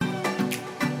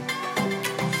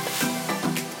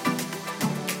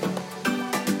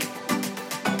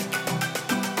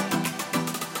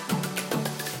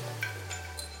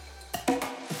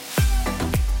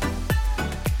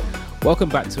Welcome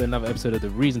back to another episode of the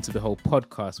Reason to Behold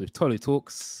podcast with Tolu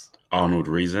Talks. Arnold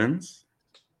Reasons.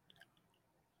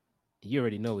 You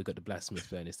already know we got the blacksmith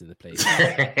furnace in the place.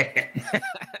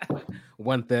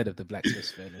 1/3 of the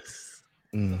blacksmith furnace.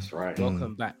 That's right.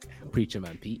 Welcome back, Preacher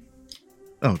Man Pete.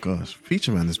 Oh gosh,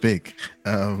 Preacher Man is big.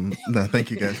 No, thank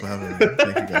you guys for having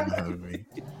me.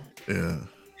 Yeah.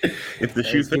 If the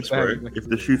shoe fits, bro. If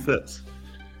the shoe fits.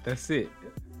 That's it.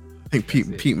 I think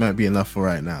Pete might be enough for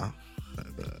right now.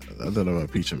 I don't know about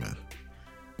Preacher Man.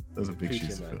 Those are big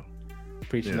shoes to fill.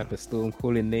 Preaching up a storm,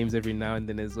 calling names every now and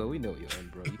then as well. We know what you're on,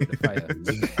 bro. You can fire.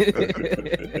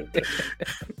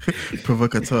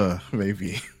 Provocateur,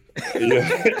 maybe.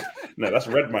 Yeah. No, that's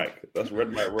Red Mike. That's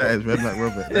Red Mike Robert. That is Red Mike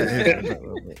Robert. That is Red Mike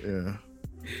Robert. Yeah.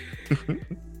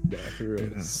 Yeah, for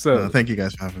real. Yeah. So, thank you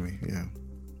guys for having me. Yeah.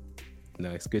 No,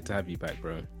 it's good to have you back,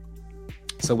 bro.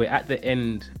 So we're at the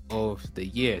end of the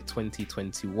year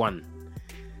 2021.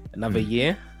 Another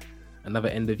year, another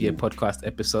end of year podcast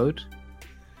episode.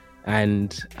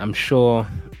 And I'm sure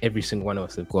every single one of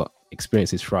us have got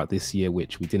experiences throughout this year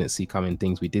which we didn't see coming,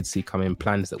 things we did see coming,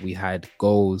 plans that we had,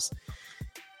 goals,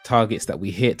 targets that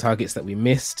we hit, targets that we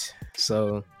missed.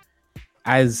 So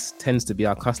as tends to be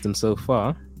our custom so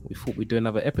far, we thought we'd do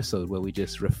another episode where we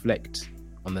just reflect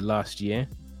on the last year,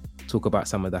 talk about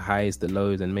some of the highs, the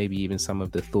lows, and maybe even some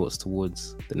of the thoughts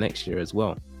towards the next year as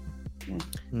well.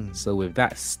 So with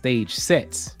that stage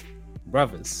set,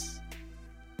 brothers,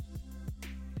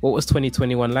 what was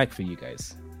 2021 like for you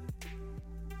guys?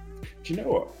 Do you know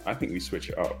what? I think we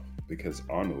switch it up because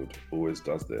Arnold always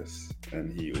does this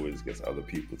and he always gets other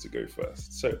people to go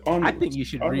first. So Arnold, I think you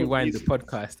should rewind the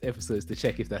podcast episodes to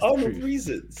check if that's the truth.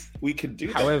 Reasons. We can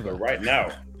do However, that right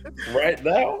now,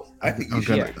 I think you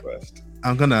should go first.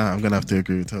 I'm gonna have to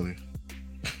agree with Tolu.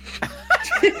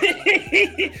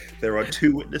 There are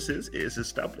two witnesses. It is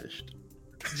established.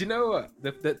 Do you know what?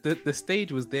 The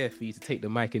stage was there for you to take the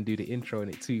mic and do the intro on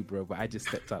it too, bro. But I just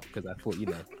stepped up because I thought,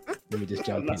 let me just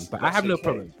jump in. But I have no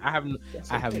problem. I have no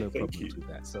problems with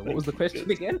that. So what was the question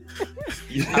again?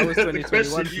 How was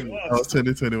 2021 for you? How was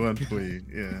 2021 for you?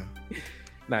 Yeah.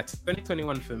 Nah,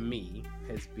 2021 for me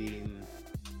has been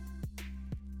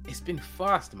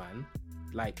fast, man.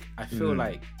 Like I feel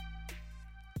like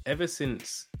ever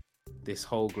since this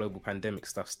whole global pandemic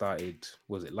stuff started,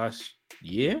 was it last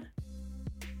year?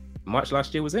 March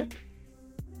last year, was it?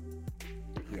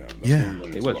 Yeah.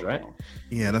 It was, right?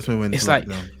 Yeah, that's when we went it's into like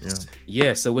lockdown.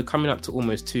 Yeah, so we're coming up to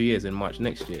almost 2 years in March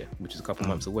next year, which is a couple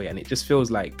months away, and it just feels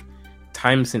like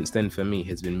time since then for me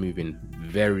has been moving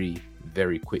very,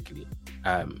 very quickly.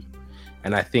 And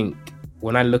I think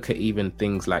when I look at even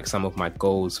things like some of my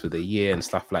goals for the year and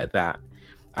stuff like that,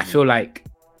 I feel like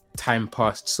time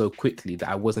passed so quickly that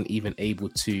I wasn't even able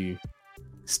to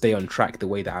stay on track the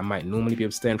way that I might normally be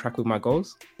able to stay on track with my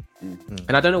goals.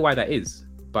 And I don't know why that is,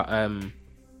 but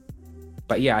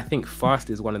yeah, I think fast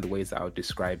is one of the ways that I would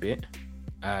describe it.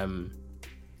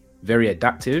 Very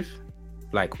adaptive,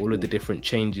 like all of the different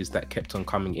changes that kept on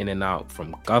coming in and out,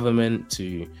 from government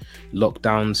to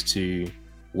lockdowns to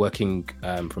working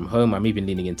from home. I'm even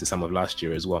leaning into some of last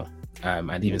year as well.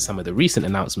 And even some of the recent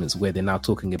announcements where they're now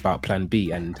talking about Plan B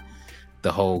and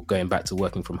the whole going back to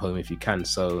working from home if you can.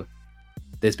 So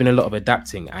there's been a lot of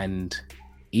adapting, and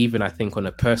even I think on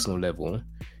a personal level,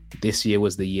 this year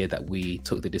was the year that we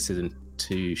took the decision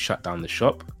to shut down the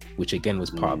shop, which again was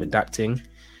part of adapting.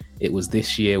 It was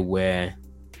this year where,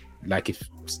 like, if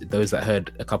those that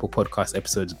heard a couple podcast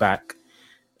episodes back,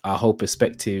 our whole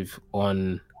perspective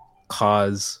on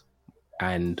cars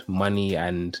and money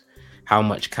and how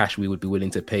much cash we would be willing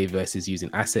to pay versus using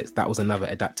assets, that was another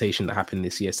adaptation that happened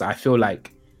this year. So I feel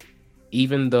like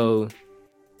even though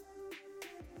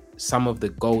some of the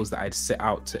goals that I'd set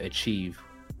out to achieve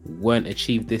weren't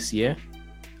achieved this year,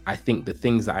 I think the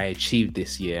things that I achieved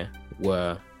this year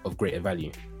were of greater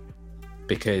value,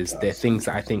 because they're things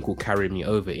that I think will carry me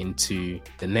over into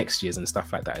the next years and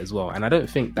stuff like that as well. And I don't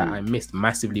think that I missed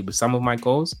massively with some of my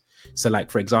goals. So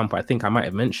like, for example, I think I might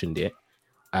have mentioned it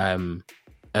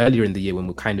earlier in the year when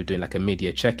we're kind of doing like a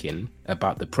mid-year check-in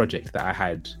about the project that I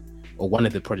had, or one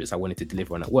of the projects I wanted to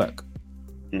deliver on at work,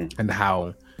 and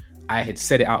how I had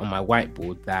set it out on my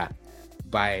whiteboard that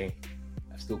by,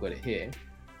 I've still got it here,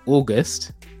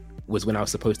 August was when I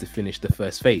was supposed to finish the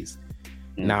first phase.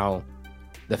 Now,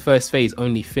 the first phase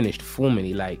only finished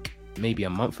formally like maybe a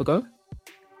month ago.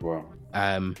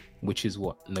 Wow. Which is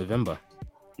what, November?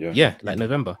 Yeah, like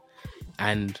November.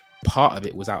 And part of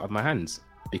it was out of my hands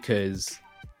because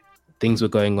things were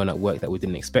going on at work that we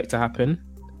didn't expect to happen,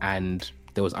 and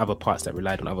there was other parts that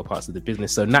relied on other parts of the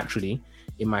business. So naturally,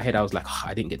 in my head, I was like,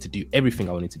 I didn't get to do everything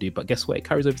I wanted to do, but guess what? It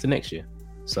carries over to next year.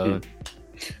 So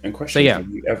And question, So, yeah. have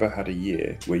you ever had a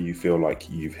year where you feel like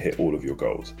you've hit all of your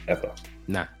goals ever?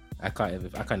 Nah, I can't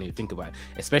even think about it.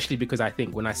 Especially because I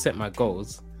think when I set my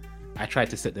goals, I try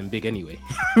to set them big anyway.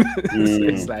 So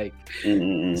it's like,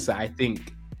 so I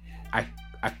think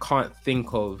I can't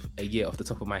think of a year off the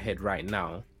top of my head right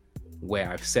now where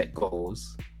I've set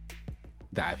goals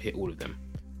that I've hit all of them.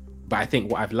 But I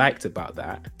think what I've liked about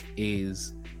that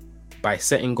is by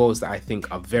setting goals that I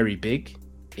think are very big,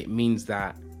 it means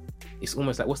that it's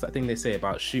almost like, what's that thing they say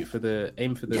about aim for the moon,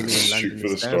 land in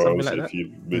the sky, or something like that? If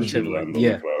you literally land on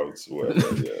Yeah. the clouds,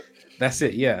 whatever, yeah. That's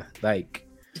it, yeah. Like,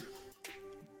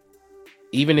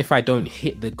 even if I don't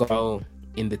hit the goal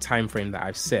in the time frame that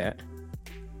I've set,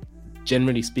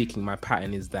 generally speaking, my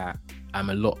pattern is that I'm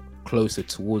a lot closer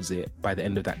towards it by the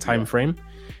end of that time frame,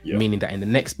 meaning that in the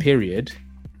next period,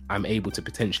 I'm able to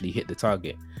potentially hit the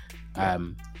target.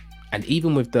 And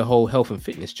even with the whole health and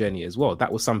fitness journey as well,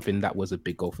 that was something that was a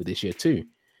big goal for this year too.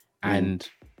 And,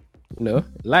 you know,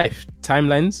 life,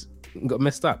 timelines got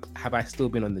messed up. Have I still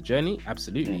been on the journey?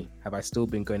 Absolutely. Have I still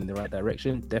been going in the right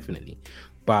direction? Definitely.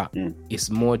 But it's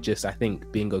more just, I think,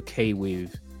 being okay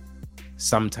with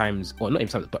sometimes, or not even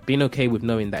sometimes, but being okay with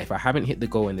knowing that if I haven't hit the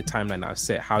goal in the timeline that I've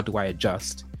set, how do I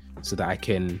adjust so that I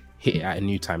can hit it at a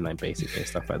new timeline, basically, and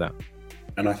stuff like that.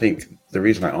 And I think the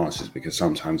reason I ask is because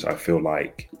sometimes I feel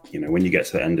like, you know, when you get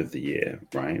to the end of the year,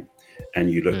 right,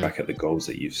 and you look back at the goals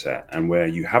that you've set, and where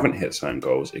you haven't hit certain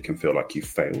goals, it can feel like you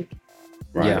failed,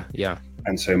 right? Yeah.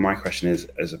 And so my question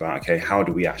is about, okay, how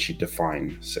do we actually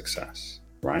define success,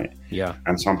 right? Yeah.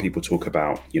 And some people talk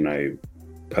about, you know,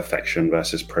 perfection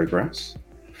versus progress.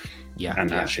 Yeah.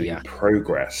 And actually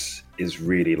progress is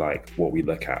really like what we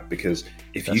look at, because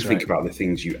if you think about the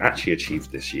things you actually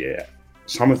achieved this year,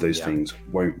 some of those things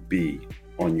won't be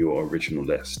on your original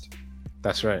list.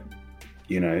 That's right.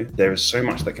 You know, there is so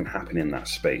much that can happen in that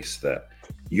space that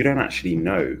you don't actually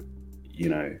know, you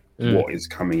know, what is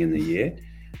coming in the year.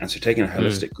 And so taking a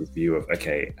holistic review of,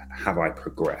 okay, have I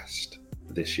progressed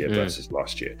this year versus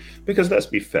last year? Because let's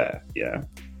be fair,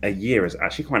 a year is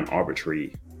actually quite an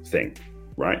arbitrary thing,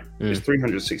 right? It's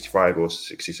 365 or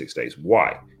 66 days.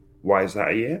 Why? Why is that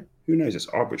a year? Who knows? It's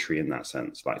arbitrary in that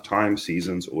sense, like time,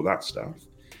 seasons, all that stuff.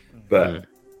 But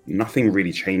nothing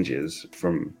really changes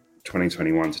from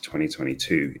 2021 to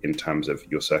 2022 in terms of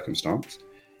your circumstance.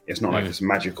 It's not like this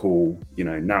magical, you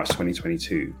know, now it's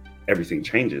 2022, everything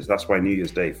changes. That's why New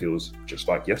Year's Day feels just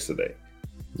like yesterday.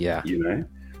 Yeah. You know?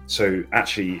 So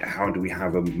actually, how do we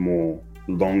have a more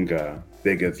longer,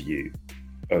 bigger view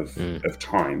of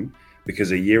time?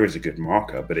 Because a year is a good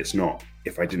marker, but it's not,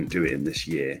 if I didn't do it in this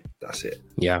year, that's it.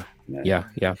 Yeah.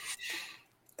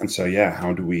 And so,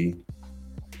 how do we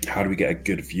get a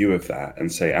good view of that and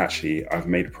say, actually, I've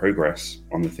made progress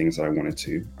on the things that I wanted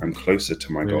to. I'm closer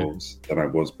to my goals than I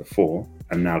was before.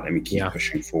 And now let me keep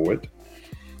pushing forward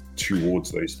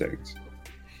towards those things.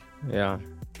 Yeah.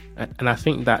 And I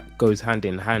think that goes hand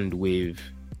in hand with,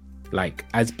 like,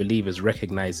 as believers,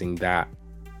 recognizing that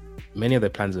many of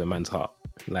the plans of a man's heart,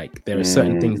 like, there are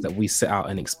certain things that we set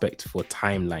out and expect for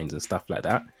timelines and stuff like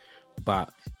that.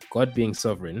 But God being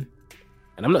sovereign,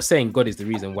 and I'm not saying God is the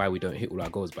reason why we don't hit all our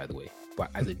goals, by the way,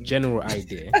 but as a general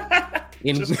idea,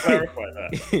 just clarify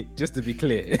that, just to be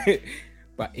clear,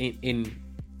 but in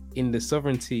the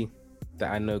sovereignty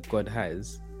that I know God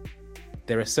has,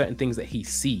 there are certain things that he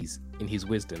sees in his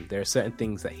wisdom. There are certain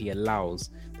things that he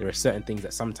allows. There are certain things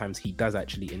that sometimes he does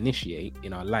actually initiate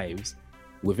in our lives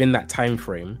within that time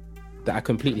frame that are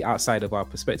completely outside of our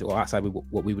perspective or outside of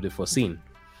what we would have foreseen.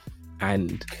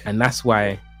 And that's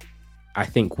why I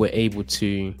think we're able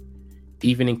to,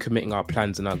 even in committing our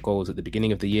plans and our goals at the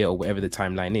beginning of the year or whatever the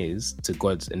timeline is to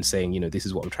God and saying, you know, this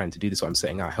is what I'm trying to do, this is what I'm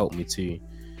setting out, help me to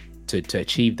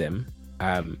achieve them.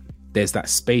 There's that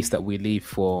space that we leave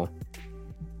for,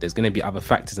 there's going to be other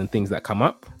factors and things that come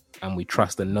up, and we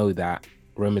trust and know that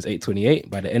Romans 8:28,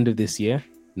 by the end of this year,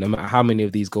 no matter how many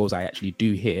of these goals I actually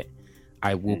do hit,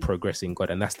 I will progress in God.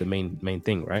 And that's the main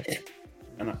thing, right?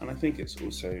 And I think it's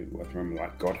also worth remembering,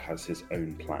 like, God has his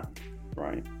own plan,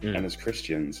 right? And as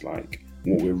Christians, like,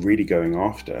 what we're really going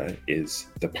after is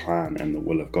the plan and the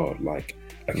will of God. Like,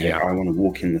 okay, I want to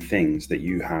walk in the things that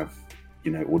you have,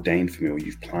 you know, ordained for me or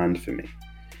you've planned for me.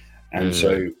 And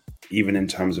so even in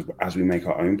terms of, as we make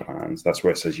our own plans, that's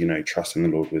where it says, you know, trust in the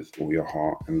Lord with all your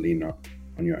heart and lean not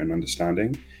on your own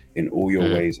understanding. In all your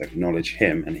ways, acknowledge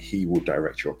him and he will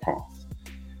direct your path.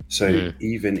 So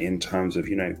even in terms of,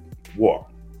 you know, what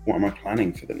am I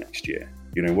planning for the next year?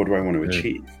 You know, what do I want to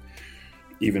achieve?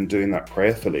 Even doing that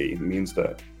prayerfully means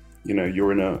that, you know,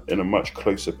 you're in a much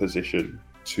closer position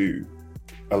to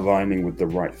aligning with the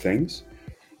right things.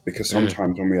 Because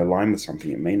sometimes when we align with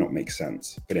something, it may not make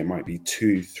sense, but it might be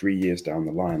 2-3 years down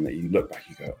the line that you look back,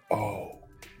 you go, oh,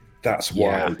 that's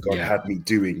why God had me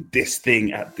doing this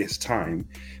thing at this time,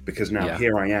 because now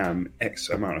here I am X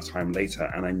amount of time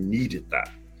later and I needed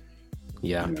that.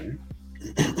 Yeah. You know?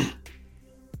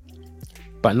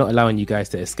 But not allowing you guys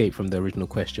to escape from the original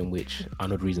question, which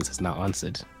Unknown Reasons has now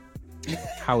answered.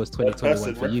 How was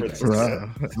 2021 for you guys? Right. I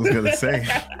was going to say.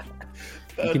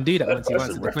 You can do that once you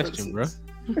answer the question, bro.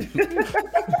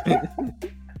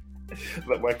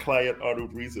 Like my client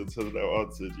Arnold Reasons has now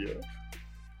answered, Yeah,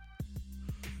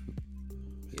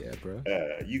 bro.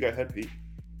 You go ahead, Pete.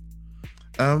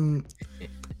 I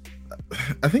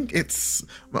think it's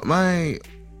my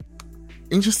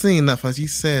interesting enough, as you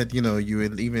said, you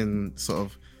were even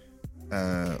sort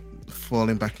of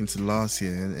falling back into last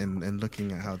year and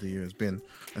looking at how the year has been.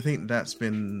 I think that's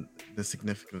been the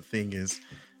significant thing, is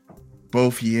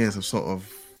both years have sort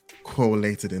of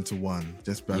correlated into one,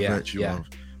 just by virtue of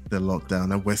the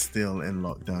lockdown, and we're still in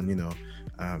lockdown,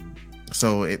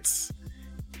 so it's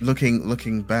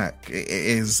looking back,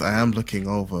 I am looking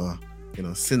over,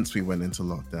 since we went into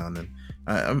lockdown,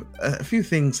 and a few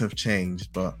things have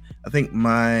changed, but I think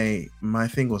my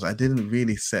thing was I didn't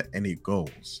really set any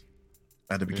goals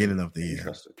at the beginning of the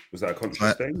year. Was that a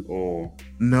conscious thing, or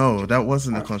no? That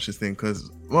wasn't a conscious thing,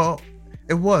 because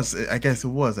it was. I guess it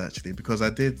was actually, because I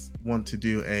did want to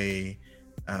do a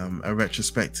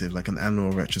retrospective, like an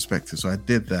annual retrospective. So I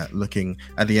did that, looking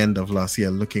at the end of last year,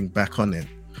 looking back on it,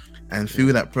 and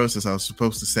through that process, I was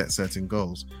supposed to set certain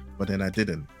goals, but then I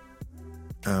didn't.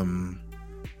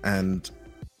 And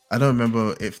I don't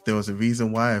remember if there was a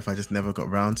reason why, if I just never got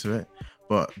around to it.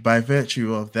 But by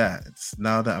virtue of that,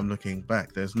 now that I'm looking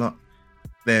back, there's not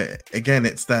there again.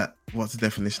 It's that, what's the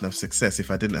definition of success? If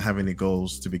I didn't have any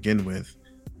goals to begin with,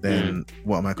 then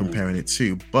what am I comparing it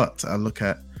to? But I look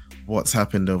at what's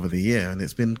happened over the year, and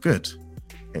it's been good.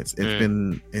 It's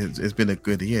been a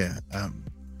good year.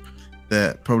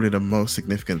 Probably the most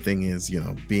significant thing is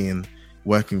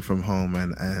working from home,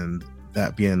 and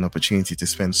that being an opportunity to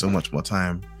spend so much more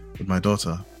time with my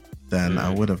daughter than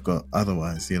I would have got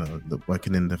otherwise,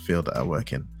 working in the field that I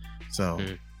work in. So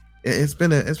it's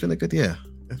been a good year.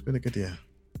 It's been a good year.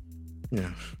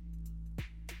 Yeah.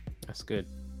 That's good.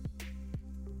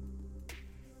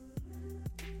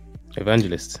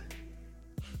 Evangelist.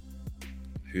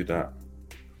 Who that?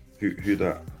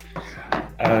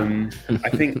 I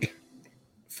think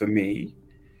for me,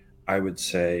 I would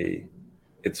say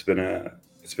it's been a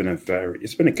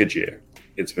good year.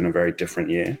 It's been a very different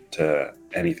year to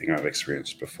anything I've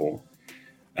experienced before,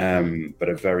 but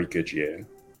a very good year.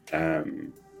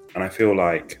 And I feel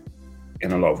like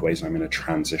in a lot of ways I'm in a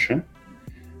transition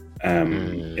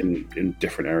in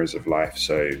different areas of life.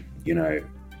 So,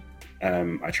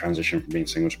 I transitioned from being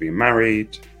single to being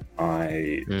married.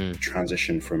 I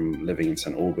transitioned from living in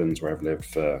St. Albans, where I've lived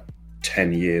for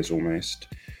 10 years almost,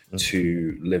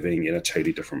 to living in a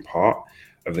totally different part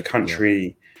of the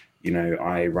country.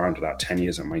 I rounded out 10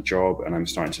 years at my job, and I'm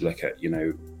starting to look at,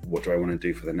 what do I want to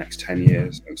do for the next 10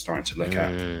 years? I'm starting to look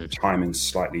at time in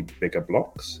slightly bigger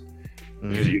blocks.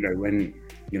 Because,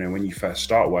 when you first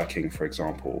start working, for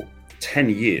example,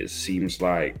 10 years seems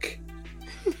like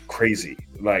crazy.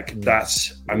 Like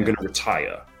I'm going to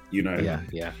retire,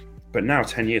 Yeah. But now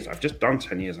 10 years, I've just done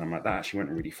 10 years. And I'm like, that actually went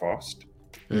really fast.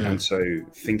 And so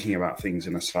thinking about things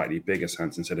in a slightly bigger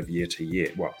sense, instead of year to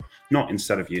year, not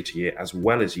instead of year to year, as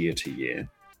well as year to year,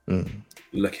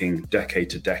 looking decade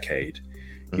to decade,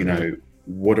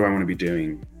 what do I want to be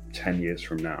doing 10 years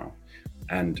from now?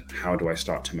 And how do I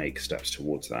start to make steps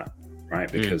towards that?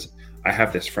 Right? Because I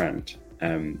have this friend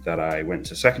that I went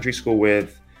to secondary school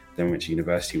with, then went to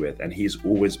university with, and he's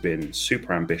always been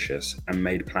super ambitious and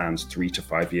made plans 3 to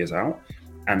 5 years out.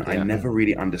 And I never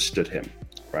really understood him,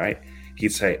 right?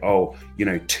 He'd say,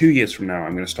 2 years from now,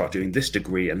 I'm going to start doing this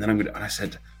degree. And then and I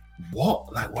said,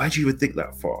 what? Like, why do you even think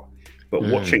that far? But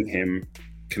watching him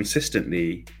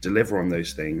consistently deliver on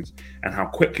those things and how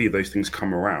quickly those things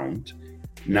come around,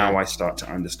 now I start to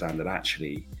understand that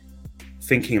actually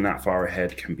thinking that far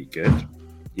ahead can be good.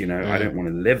 I don't want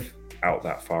to live out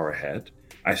that far ahead.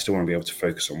 I still want to be able to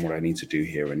focus on what I need to do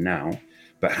here and now,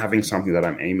 but having something that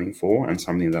I'm aiming for and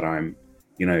something that I'm,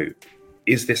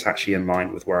 is this actually in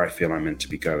line with where I feel I'm meant to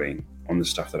be going on the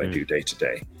stuff that I do day to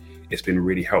day? It's been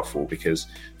really helpful because,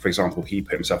 for example, he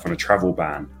put himself on a travel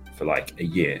ban for like a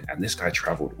year, and this guy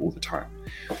traveled all the time.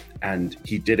 And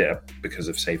he did it because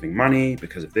of saving money,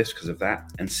 because of this, because of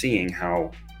that, and seeing how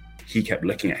he kept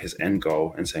looking at his end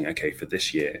goal and saying, okay, for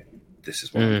this year, this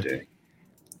is what I'm doing.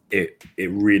 It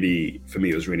really, for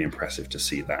me, it was really impressive to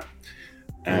see that.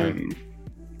 And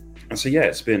And so yeah,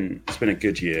 it's been a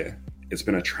good year. It's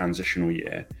been a transitional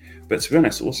year, but to be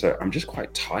honest, also I'm just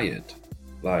quite tired.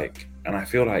 Like, and I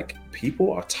feel like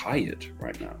people are tired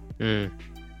right now.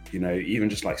 You know, even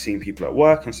just like seeing people at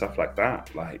work and stuff like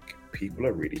that. Like, people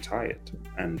are really tired,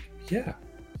 and yeah,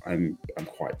 I'm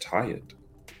quite tired,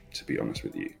 to be honest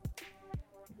with you.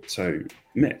 So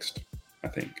mixed, I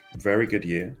think. Very good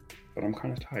year, but I'm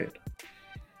kind of tired.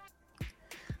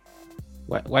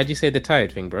 Why'd you say the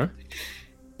tired thing, bro?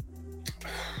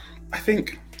 I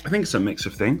think it's a mix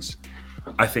of things.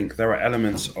 I think there are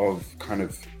elements of kind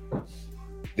of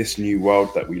this new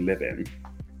world that we live in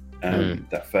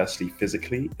that firstly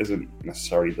physically isn't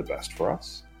necessarily the best for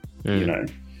us. You know,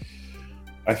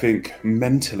 I think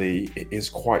mentally it is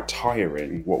quite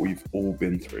tiring what we've all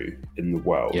been through in the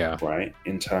world, right?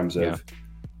 In terms of,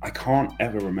 I can't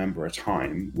ever remember a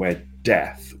time where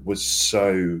death was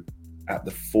so at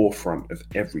the forefront of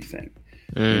everything.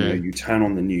 You know, you turn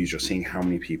on the news, you're seeing how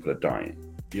many people are dying,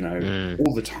 you know,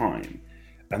 all the time.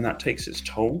 And that takes its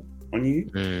toll on you.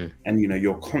 And, you know,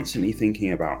 you're constantly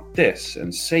thinking about this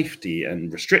and safety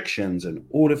and restrictions and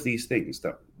all of these things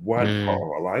that weren't part of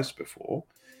our lives before,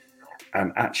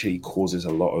 and actually causes a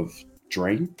lot of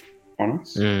drain on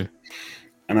us. And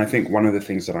I think one of the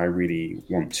things that I really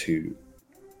want to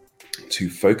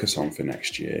focus on for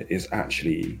next year is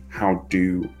actually how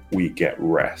do we get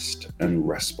rest and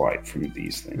respite from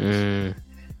these things,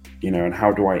 you know, and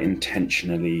how do I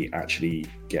intentionally actually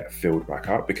get filled back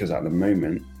up? Because at the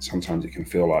moment, sometimes it can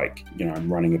feel like, you know,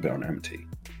 I'm running a bit on empty,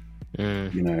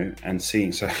 you know, and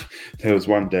seeing, so there was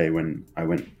one day when I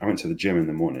went to the gym in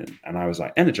the morning and I was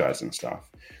like energized and stuff.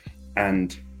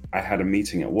 And I had a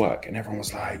meeting at work and everyone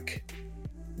was like,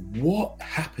 what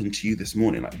happened to you this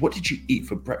morning? Like, what did you eat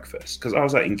for breakfast? Because I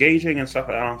was like engaging and stuff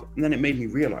like that. And then it made me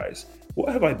realize,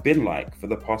 what have I been like for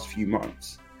the past few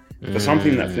months? For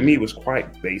something that for me was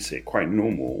quite basic, quite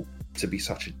normal, to be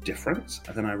such a difference.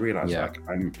 And then I realized like,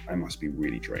 I must be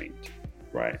really drained,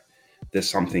 right? There's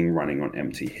something running on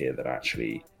empty here that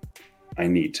actually I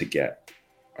need to get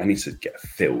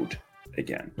filled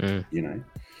again, you know?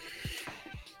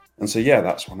 And so, yeah,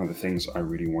 that's one of the things I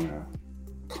really want to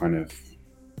kind of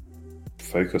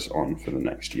focus on for the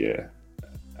next year,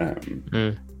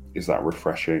 is that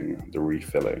refreshing, the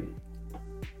refilling.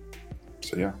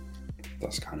 So yeah,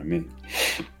 that's kind of me.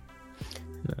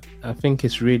 I think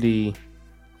it's really,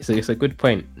 it's a good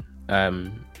point.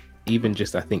 Even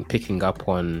just, I think, picking up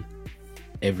on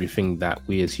everything that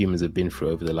we as humans have been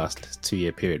through over the last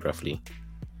 2-year period, roughly.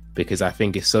 Because I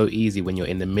think it's so easy when you're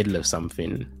in the middle of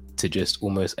something to just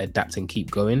almost adapt and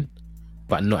keep going,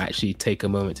 but not actually take a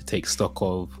moment to take stock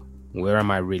of, where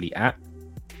am I really at?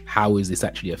 How is this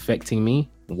actually affecting me?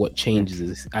 What changes is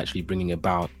this actually bringing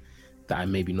about that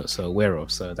I'm maybe not so aware of?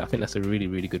 So I think that's a really,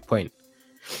 really good point.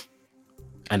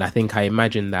 And I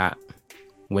imagine that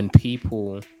when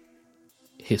people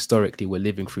historically were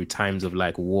living through times of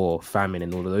like war, famine,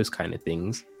 and all of those kind of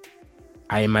things,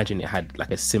 I imagine it had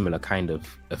like a similar kind of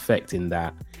effect in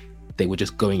that they were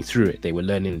just going through it. They were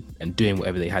learning and doing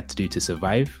whatever they had to do to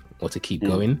survive or to keep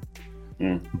going.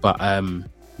 But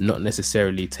not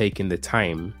necessarily taking the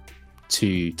time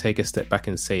to take a step back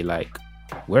and say, like,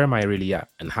 where am I really at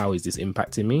and how is this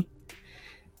impacting me?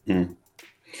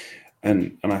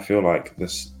 And I feel like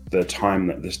the time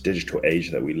that this digital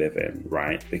age that we live in,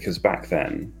 right? Because back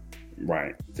then,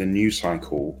 right, the news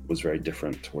cycle was very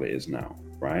different to what it is now,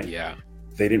 right? Yeah.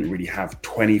 They didn't really have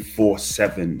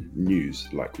 24/7 news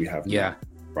like we have now,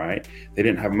 right? They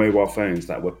didn't have mobile phones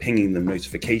that were pinging them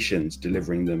notifications,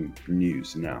 delivering them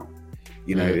news now.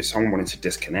 You know, if someone wanted to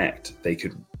disconnect, they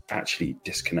could actually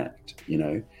disconnect, you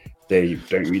know? They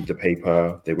don't read the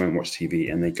paper, they won't watch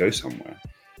TV, and they go somewhere.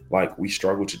 Like, we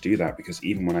struggle to do that because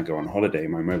even when I go on holiday,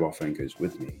 my mobile phone goes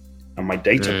with me and my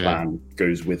data plan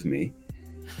goes with me,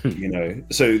 you know?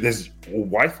 So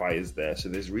Wi-Fi is there. So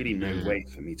there's really no way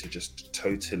for me to just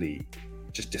totally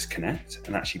just disconnect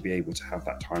and actually be able to have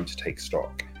that time to take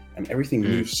stock. And everything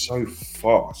moves so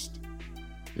fast.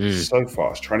 So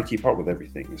fast, trying to keep up with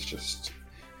everything. It's just,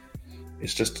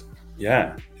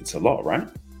 yeah, it's a lot, right?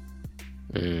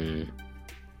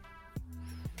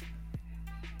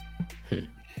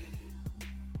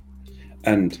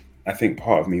 And I think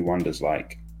part of me wonders,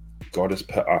 like, God has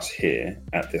put us here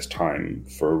at this time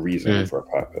for a reason, for a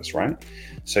purpose, right?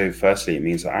 So firstly, it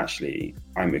means that actually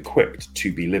I'm equipped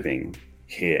to be living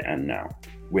here and now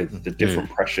with the different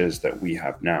pressures that we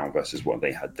have now versus what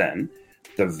they had then.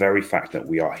 The very fact that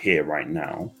we are here right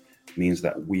now means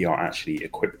that we are actually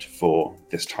equipped for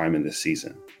this time in this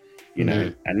season, you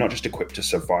know, and not just equipped to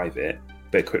survive it,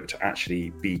 but equipped to actually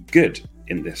be good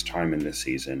in this time in this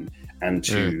season and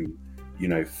to,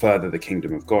 further the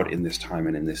kingdom of God in this time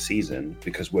and in this season,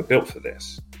 because we're built for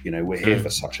this. We're here for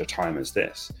such a time as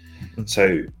this.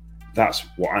 So that's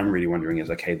what I'm really wondering is,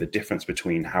 okay, the difference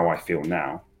between how I feel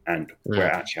now and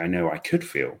where actually I know I could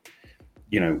feel,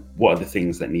 what are the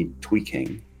things that need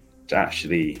tweaking to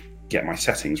actually get my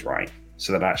settings right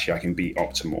so that actually I can be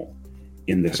optimal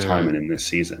in this time and in this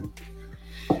season.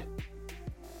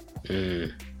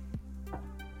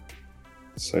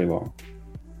 So long.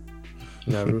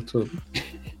 No, real talk.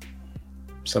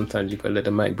 Sometimes you gotta let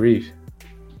the mic breathe.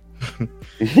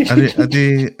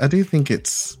 I do think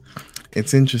it's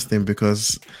interesting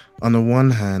because on the one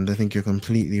hand, I think you're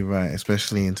completely right,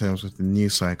 especially in terms of the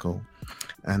news cycle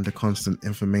and the constant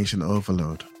information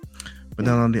overload. But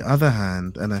then on the other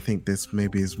hand, and I think this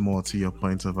maybe is more to your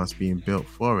point of us being built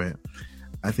for it,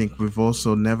 I think we've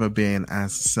also never been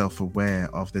as self-aware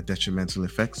of the detrimental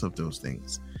effects of those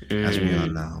things as we are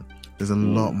now. There's a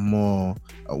lot more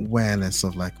awareness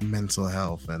of like mental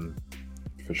health and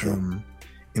for sure.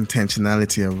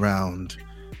 Intentionality around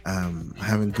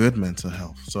having good mental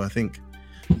health. So I think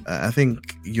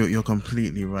you're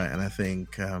completely right, and I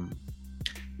think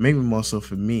maybe more so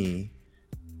for me,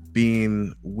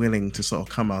 being willing to sort of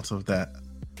come out of that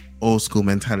old school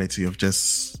mentality of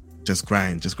just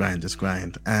grind,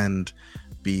 and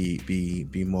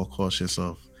be more cautious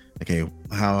of, okay,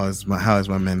 how is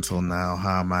my mental now?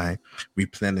 How am I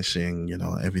replenishing,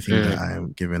 everything that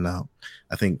I'm giving out?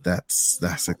 I think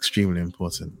that's extremely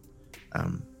important.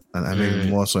 And maybe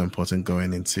more so important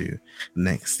going into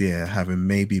next year, having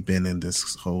maybe been in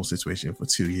this whole situation for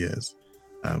 2 years,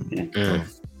 of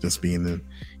just being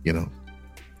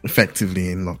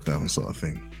effectively in lockdown sort of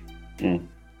thing.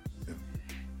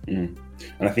 And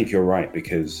I think you're right,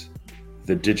 because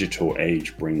the digital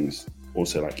age brings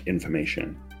also like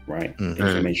information, right?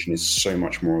 Information is so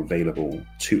much more available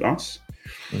to us.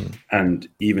 And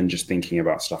even just thinking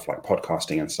about stuff like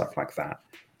podcasting and stuff like that,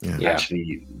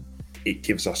 actually it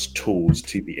gives us tools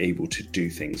to be able to do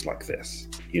things like this,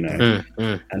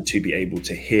 and to be able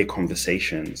to hear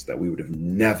conversations that we would have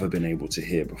never been able to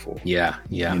hear before.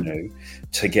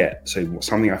 So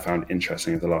something I found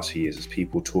interesting over the last few years is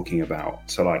people talking about,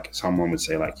 so like someone would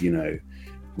say like,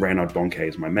 Reinhard Bonnke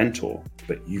is my mentor,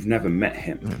 but you've never met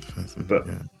him. But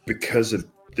because of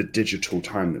the digital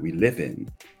time that we live in,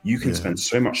 you can spend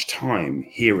so much time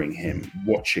hearing him,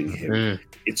 watching him.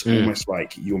 It's almost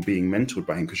like you're being mentored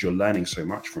by him because you're learning so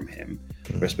much from him.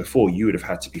 Whereas before, you would have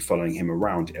had to be following him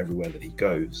around everywhere that he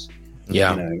goes.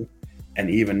 And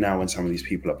even now when some of these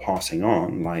people are passing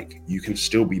on, like, you can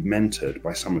still be mentored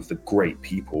by some of the great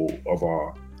people of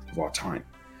our time.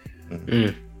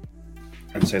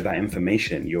 And so that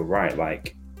information, you're right,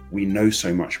 like, we know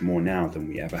so much more now than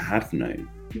we ever have known.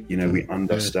 We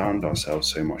understand ourselves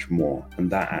so much more,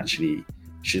 and that actually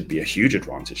should be a huge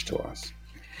advantage to us.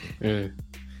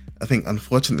 I think,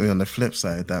 unfortunately, on the flip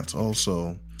side, that's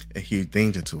also a huge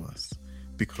danger to us,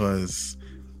 because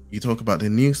you talk about the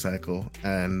news cycle,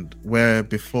 and where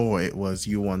before it was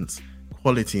you want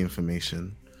quality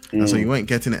information, and so you weren't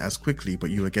getting it as quickly, but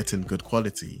you were getting good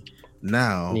quality.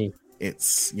 Now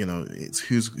it's it's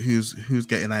who's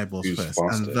getting eyeballs first,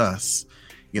 faster. And thus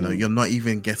you're not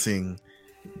even getting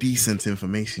decent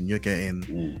information. You're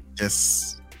getting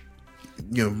just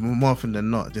more often than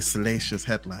not just salacious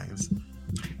headlines,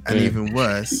 and even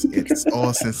worse, it's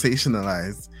all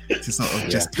sensationalized to sort of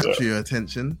just capture your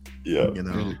attention.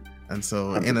 And so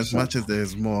 100%. In as much as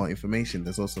there's more information,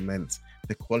 there's also meant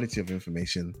the quality of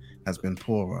information has been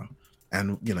poorer.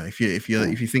 And if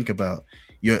you think about,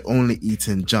 you're only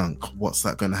eating junk, what's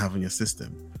that going to have on your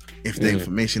system? If the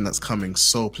information that's coming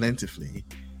so plentifully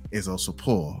is also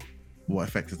poor, what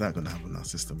effect is that going to have on our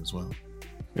system as well?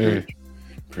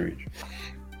 Preach.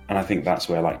 And I think that's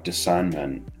where like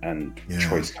discernment and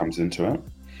choice comes into it.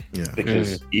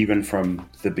 Because even from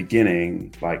the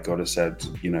beginning, like God has said,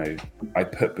 I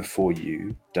put before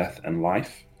you death and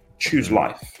life. Choose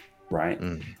life, right?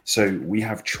 So we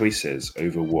have choices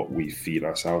over what we feed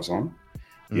ourselves on.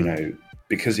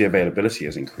 Because the availability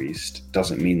has increased,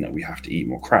 doesn't mean that we have to eat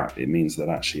more crap. It means that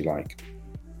actually, like,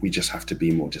 we just have to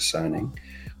be more discerning.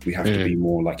 We have to be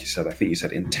more, like you said, I think you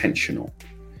said intentional.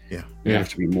 We have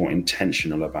to be more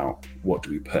intentional about what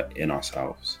do we put in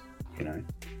ourselves,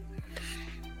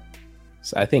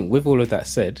 So I think with all of that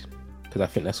said, because I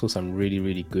think that's all some really,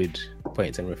 really good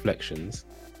points and reflections,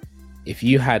 if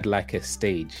you had like a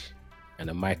stage and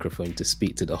a microphone to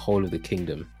speak to the whole of the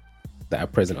kingdom that are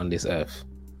present on this earth,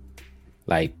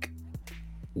 like,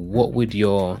 what would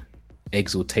your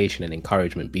exhortation and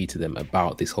encouragement be to them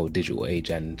about this whole digital age,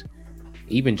 and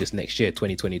even just next year,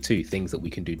 2022, things that we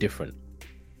can do different?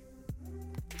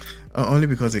 Only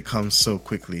because it comes so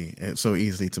quickly, so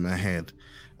easily to my head.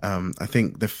 I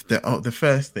think the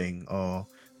first thing, or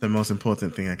the most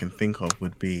important thing I can think of,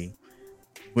 would be,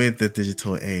 with the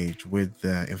digital age, with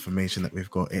the information that we've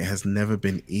got, it has never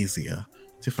been easier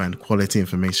to find quality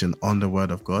information on the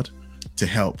Word of God to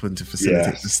help and to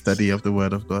facilitate the study of the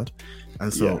Word of God.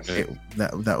 And so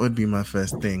that would be my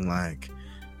first thing. Like,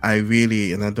 I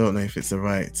really, and I don't know if it's the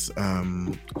right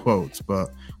quote,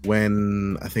 but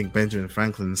when I think Benjamin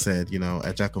Franklin said,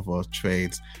 a jack of all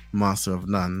trades, master of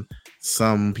none,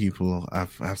 some people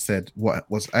have said what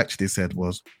was actually said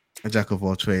was a jack of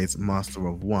all trades, master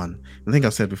of one. I think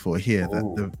I've said before here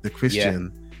that the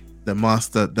Christian, the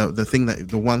master,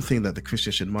 the one thing that the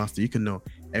Christian should master, you can know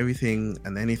everything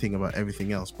and anything about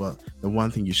everything else, but the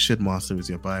one thing you should master is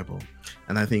your Bible.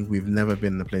 And I think we've never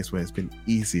been in a place where it's been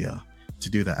easier to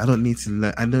do that. I don't need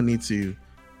to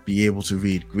be able to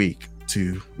read Greek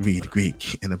to read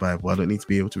Greek in the Bible. I don't need to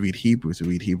be able to read Hebrew to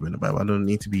read Hebrew in the Bible. I don't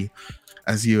need to be,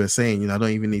 as you were saying, I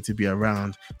don't even need to be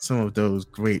around some of those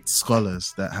great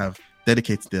scholars that have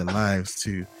dedicated their lives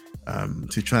to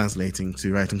translating,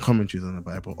 to writing commentaries on the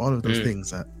Bible. All of those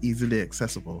things are easily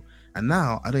accessible. And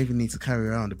now I don't even need to carry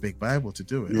around a big Bible to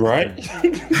do it. Right?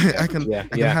 I can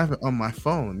have it on my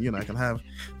phone. I can have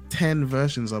 10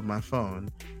 versions of my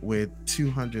phone with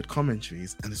 200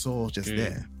 commentaries, and it's all just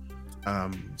there.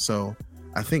 So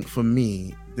I think for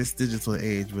me, this digital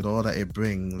age, with all that it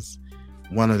brings,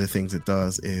 one of the things it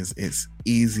does is it's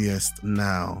easiest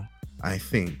now, I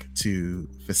think, to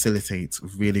facilitate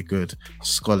really good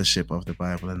scholarship of the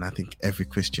Bible, and I think every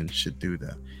Christian should do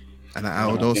that. And I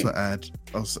would also add,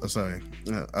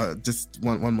 just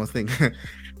one more thing,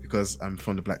 because I'm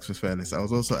from the Blacksmith Furnace. I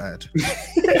would also add,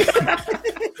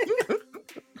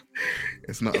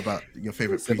 it's not about your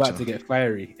favorite preacher. It's about to get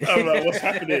fiery. I'm like, what's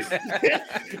happening?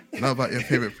 Not about your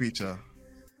favorite preacher.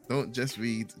 Don't just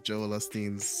read Joel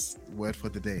Osteen's word for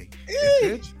the day. It's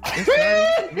good. It's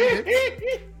fine.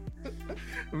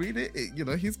 Read it.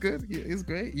 He's good. He's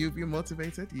great. You'll be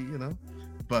motivated.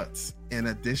 But in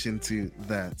addition to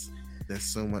that, there's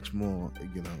so much more.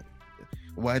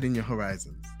 Widen your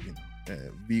horizons.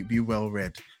 Be well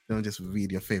read. Don't just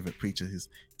read your favorite preacher who's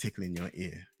tickling your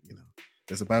ear.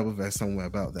 There's a Bible verse somewhere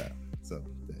about that. So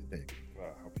there you go.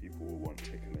 About how people will want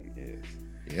tickling ears.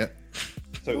 Yep.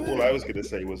 So all I was going to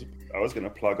say was I was going to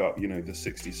plug up, the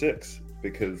 66,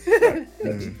 because there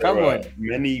are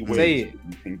many ways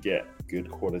you can get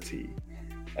good quality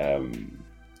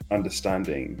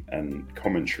understanding and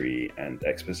commentary and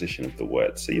exposition of the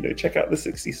word. So, check out the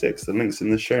 66. The link's in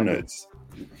the show notes.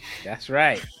 That's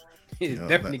right. It's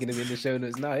definitely going to be in the show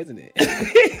notes now, isn't it?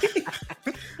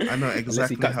 I know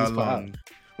exactly how long.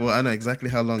 Well, I know exactly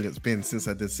how long it's been since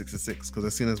I did 66, because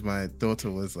as soon as my daughter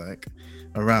was like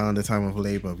around the time of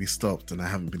labor, we stopped, and I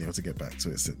haven't been able to get back to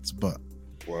it since. But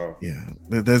wow, yeah,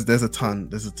 there's a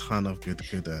ton of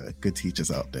good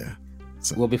teachers out there.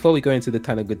 So. Well, before we go into the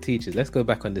ton of good teachers, let's go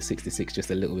back on the 66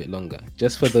 just a little bit longer,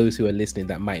 just for those who are listening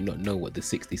that might not know what the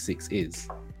 66 is.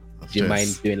 Do you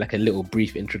mind doing like a little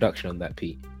brief introduction on that,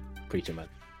 Pete, preacher man?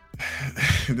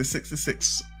 The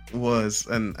 66 was,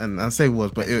 and I'll say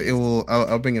was, but it will.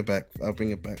 I'll bring it back.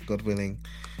 God willing.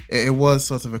 It was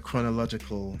sort of a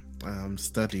chronological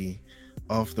study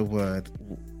of the word,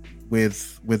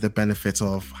 with the benefit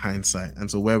of hindsight. And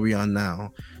so where we are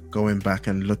now, going back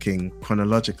and looking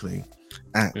chronologically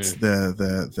at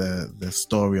the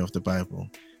story of the Bible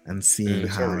and seeing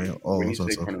how it all. When you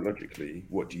say chronologically,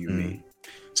 what do you mean?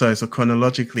 So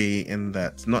chronologically, in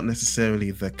that, not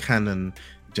necessarily the canon,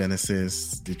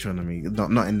 Genesis, Deuteronomy,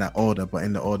 not in that order, but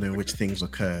in the order in which things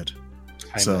occurred.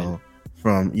 So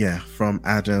from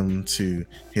Adam to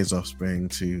his offspring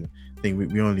to, I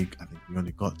think we only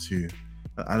got to,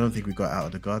 I don't think we got out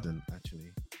of the garden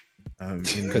actually,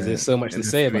 because there's so much to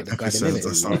say about the garden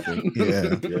or something.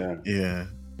 Yeah.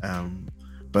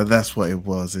 But that's what it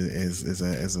was. It is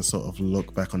a sort of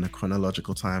look back on the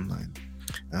chronological timeline,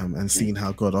 and seeing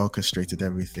how God orchestrated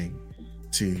everything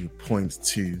to point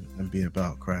to and be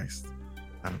about Christ.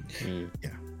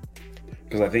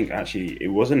 Because I think actually it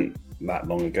wasn't that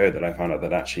long ago that I found out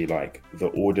that actually, like, the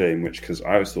order in which, because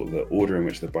I always thought the order in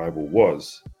which the Bible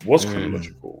was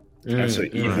chronological, and so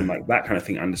even like that kind of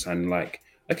thing, understanding like,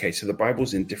 okay, so the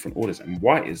Bible's in different orders, and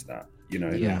why is that?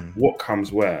 What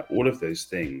comes where? All of those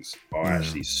things are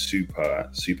actually super,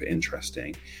 super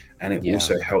interesting, and it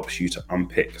also helps you to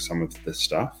unpick some of the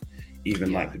stuff,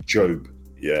 even like Job.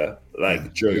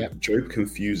 Job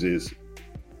confuses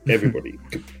everybody.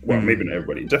 Well, maybe not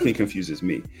everybody. It definitely confuses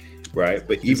me, right?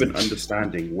 But even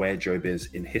understanding where Job is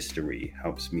in history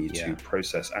helps me to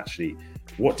process actually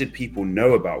what did people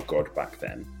know about God back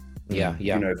then, Yeah.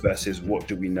 you know, versus what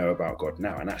do we know about God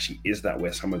now? And actually, is that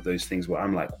where some of those things where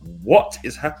I'm like, what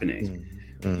is happening?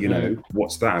 You know,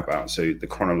 what's that about? So the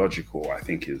chronological, I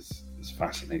think, is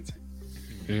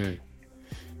fascinating.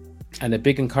 And a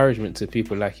big encouragement to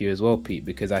people like you as well, Pete,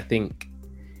 because I think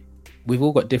we've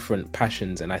all got different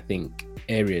passions and I think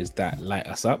areas that light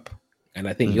us up. And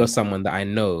I think you're someone that I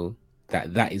know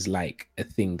that is like a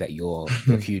thing that you're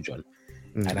huge on.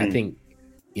 And I think,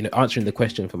 you know, answering the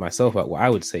question for myself, what I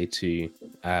would say to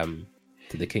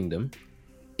the kingdom,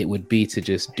 it would be to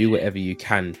just do whatever you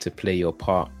can to play your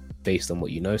part based on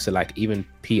what you know. So like even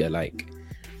Peter, like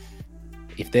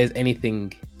if there's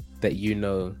anything that you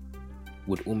know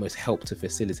would almost help to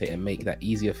facilitate and make that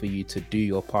easier for you to do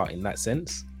your part in that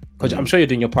sense, because I'm sure you're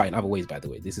doing your part in other ways, by the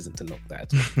way. This isn't to knock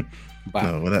that, but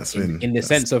no, well, in the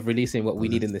sense of releasing what we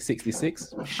need in the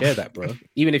 66, share that, bro.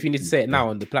 Even if you need to say it now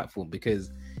on the platform,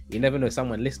 because you never know,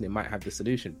 someone listening might have the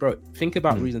solution, bro. Think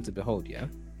about Reason to Behold. Yeah,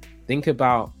 think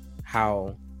about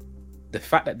how the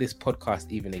fact that this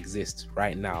podcast even exists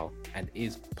right now and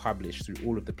is published through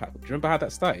all of the platforms. Do you remember how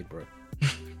that started, bro?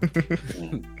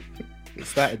 It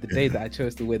started the day that I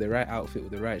chose to wear the right outfit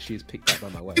with the right shoes picked up by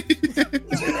my wife.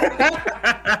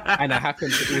 And I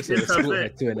happened to also escort her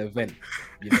to an event,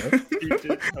 you know?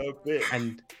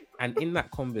 And in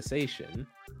that conversation,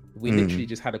 we literally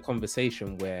just had a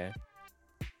conversation where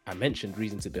I mentioned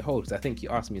Reason to Behold, because I think you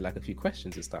asked me like a few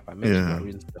questions and stuff. I mentioned about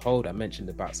Reason to Behold. I mentioned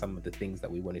about some of the things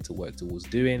that we wanted to work towards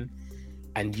doing.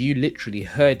 And you literally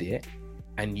heard it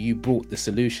and you brought the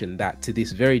solution that to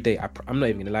this very day, I'm not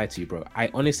even going to lie to you, bro. I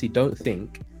honestly don't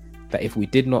think that if we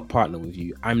did not partner with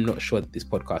you, I'm not sure that this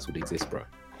podcast would exist, bro.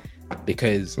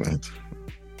 Because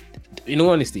in all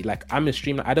honesty, like I'm a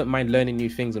streamer. I don't mind learning new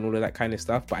things and all of that kind of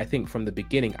stuff. But I think from the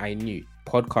beginning, I knew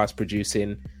podcast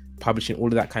producing, publishing, all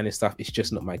of that kind of stuff, it's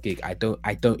just not my gig.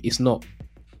 It's not,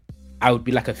 I would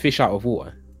be like a fish out of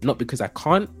water. Not because I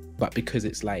can't, but because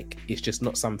it's like, it's just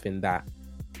not something that,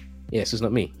 it's just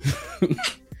not me.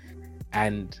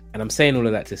 and I'm saying all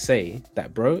of that to say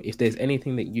that, bro, if there's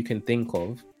anything that you can think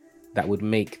of that would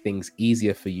make things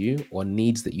easier for you or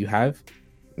needs that you have,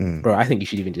 bro, I think you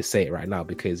should even just say it right now,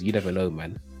 because you never know,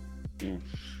 man.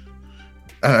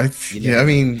 I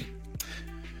mean,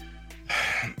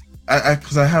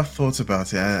 because I have thought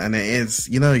about it, and it is,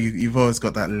 you know, you've always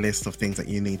got that list of things that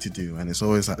you need to do, and it's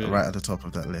always right at the top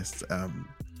of that list.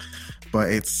 But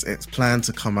it's planned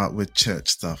to come out with church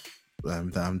stuff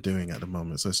that I'm doing at the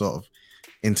moment, so it's sort of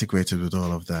integrated with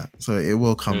all of that. So it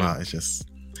will come out. It's just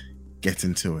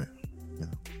getting to it.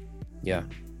 Yeah.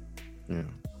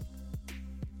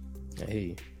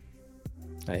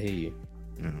 I hear you.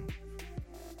 Yeah.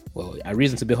 Well, a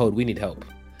Reason to Behold, we need help.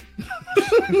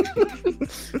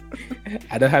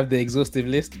 I don't have the exhaustive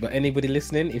list, but anybody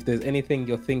listening, if there's anything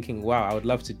you're thinking, wow, I would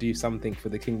love to do something for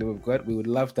the kingdom of God, we would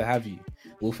love to have you.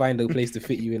 We'll find a place to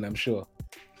fit you in, I'm sure.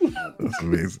 That's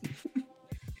amazing.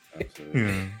 Absolutely.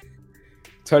 Yeah.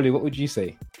 Totally, what would you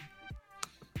say?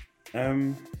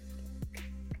 I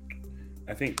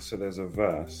think so. There's a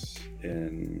verse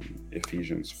in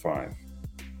Ephesians 5.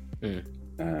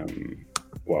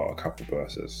 Well, a couple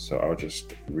verses, so I'll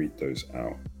just read those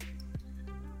out.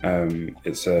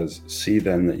 It says, see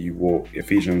then that you walk,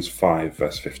 Ephesians 5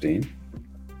 verse 15,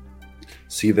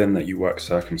 see then that you walk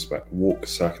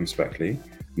circumspectly,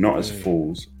 not as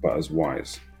fools, but as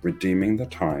wise, redeeming the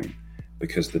time,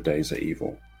 because the days are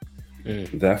evil.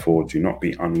 Therefore do not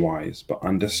be unwise, but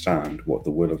understand what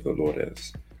the will of the Lord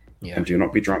is. And do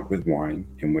not be drunk with wine,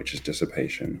 in which is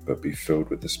dissipation, but be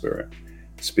filled with the Spirit,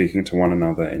 speaking to one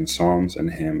another in psalms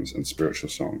and hymns and spiritual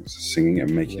songs, singing and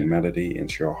making melody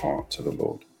into your heart to the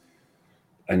Lord.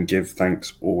 And give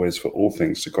thanks always for all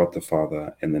things to God the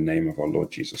Father in the name of our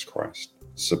Lord Jesus Christ,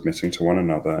 submitting to one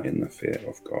another in the fear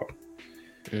of God.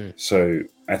 So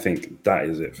I think that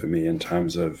is it for me in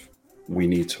terms of we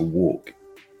need to walk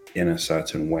in a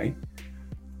certain way.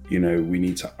 You know, we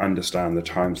need to understand the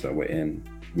times that we're in.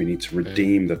 We need to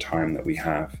redeem the time that we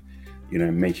have, you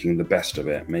know, making the best of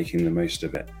it, making the most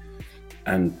of it,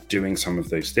 and doing some of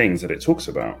those things that it talks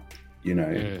about, you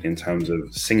know, in terms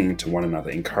of singing to one another,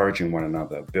 encouraging one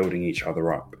another, building each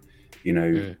other up, you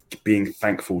know, being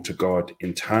thankful to God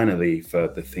internally for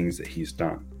the things that he's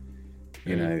done,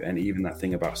 you know, and even that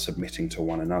thing about submitting to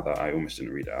one another. I almost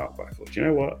didn't read it out, but I thought, you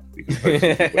know what, we can post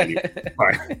it.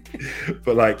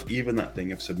 But like even that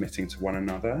thing of submitting to one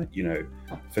another, you know,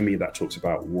 for me that talks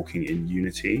about walking in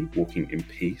unity, walking in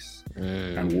peace,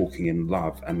 and walking in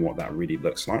love, and what that really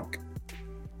looks like.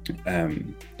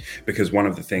 Because one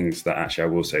of the things that actually I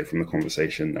will say from the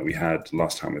conversation that we had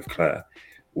last time with Claire,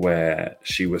 where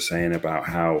she was saying about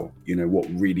how, you know, what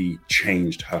really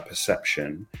changed her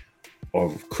perception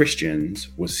of Christians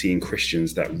was seeing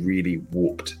Christians that really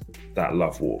walked that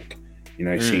love walk,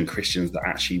 seeing Christians that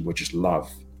actually were just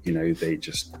love,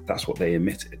 that's what they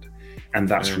emitted. And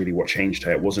that's really what changed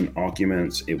her. It wasn't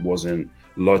arguments, it wasn't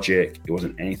logic, it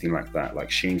wasn't anything like that.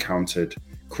 Like, she encountered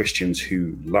Christians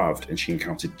who loved, and she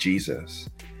encountered Jesus.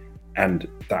 And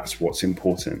that's what's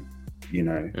important,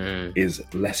 is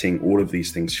letting all of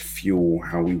these things fuel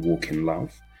how we walk in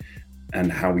love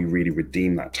and how we really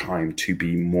redeem that time to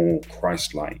be more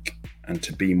Christ-like and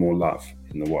to be more love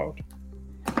in the world.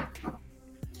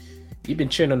 You've been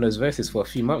chewing on those verses for a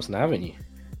few months now, haven't you?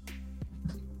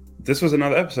 This was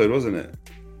another episode, wasn't it?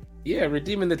 Yeah,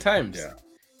 redeeming the times. Yeah.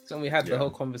 So we had the whole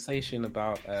conversation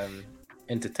about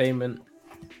entertainment,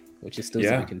 which is still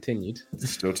to be continued.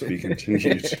 Still to be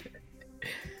continued.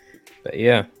 But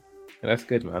yeah, that's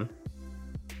good, man.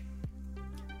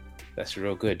 That's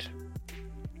real good.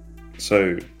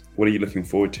 So, what are you looking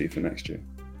forward to for next year?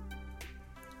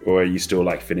 Or are you still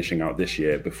like finishing out this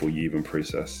year before you even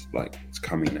process like it's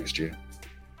coming next year?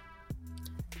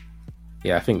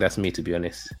 Yeah, I think that's me, to be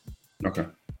honest. Okay.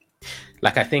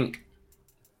 Like, I think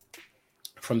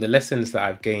from the lessons that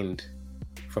I've gained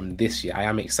from this year, I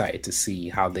am excited to see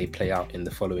how they play out in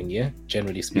the following year,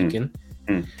 generally speaking.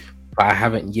 But I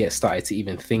haven't yet started to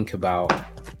even think about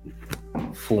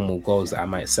formal goals that I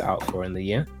might set out for in the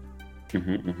year.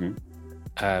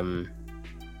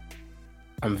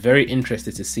 I'm very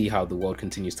interested to see how the world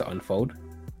continues to unfold.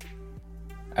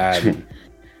 I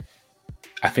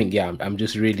think, I'm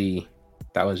just really,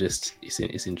 that was just,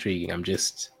 it's intriguing. I'm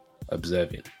just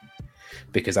observing,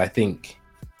 because I think,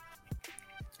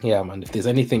 if there's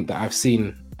anything that I've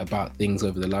seen about things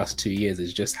over the last 2 years,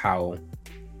 is just how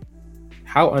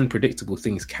unpredictable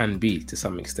things can be to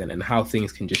some extent, and how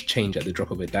things can just change at the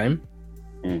drop of a dime.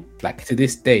 Like, to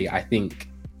this day, I think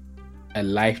a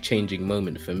life-changing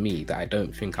moment for me that I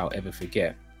don't think I'll ever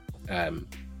forget, all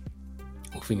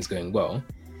things going well,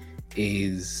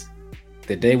 is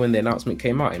the day when the announcement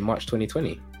came out in March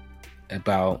 2020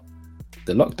 about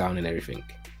the lockdown and everything.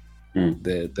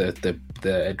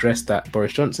 The address that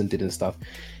Boris Johnson did and stuff.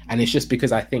 And it's just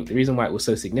because I think the reason why it was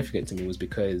so significant to me was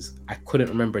because I couldn't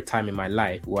remember a time in my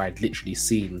life where I'd literally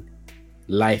seen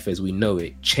life as we know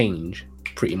it change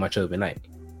pretty much overnight.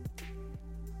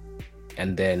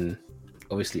 And then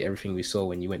obviously everything we saw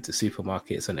when you went to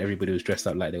supermarkets and everybody was dressed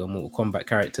up like they were Mortal Kombat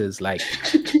characters, like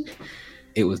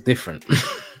it was different.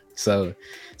 So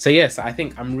yes, I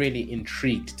think I'm really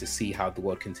intrigued to see how the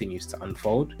world continues to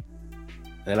unfold.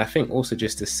 And I think also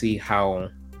just to see how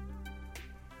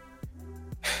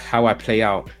I play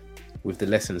out with the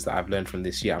lessons that I've learned from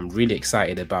this year. I'm really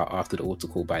excited about After the Altar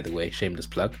Call, by the way, shameless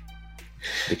plug,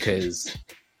 because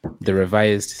the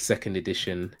revised second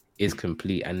edition is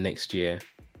complete, and next year,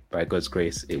 by God's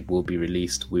grace, it will be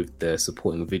released with the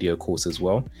supporting video course as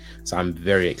well. So I'm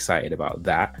very excited about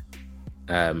that.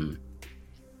 I'm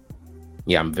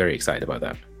very excited about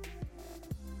that.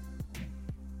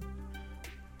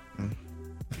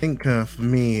 I think for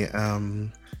me,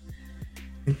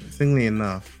 interestingly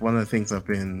enough, one of the things I've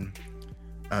been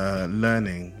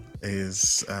learning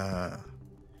is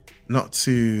not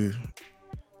to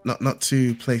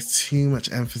place too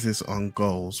much emphasis on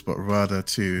goals, but rather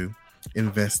to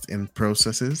invest in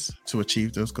processes to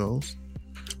achieve those goals.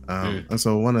 And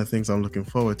so one of the things I'm looking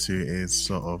forward to is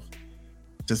sort of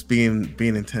just being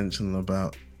intentional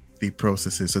about the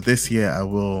processes. So this year I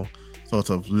will sort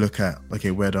of look at,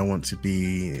 okay, where do I want to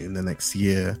be in the next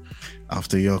year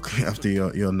after your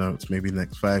notes, maybe the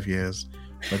next 5 years,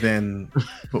 but then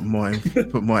put more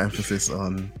emphasis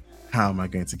on how am I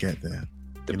going to get there?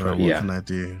 What can I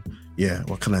do? Yeah,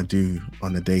 what can I do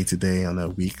on a day-to-day, on a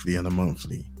weekly, on a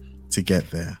monthly to get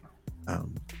there?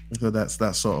 So that's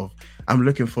sort of, I'm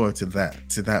looking forward to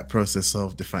that process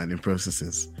of defining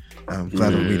processes. I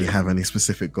don't really have any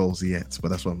specific goals yet, but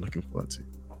that's what I'm looking forward to.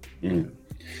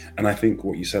 And I think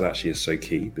what you said actually is so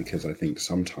key, because I think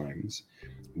sometimes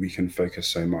we can focus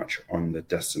so much on the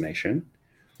destination,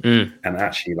 and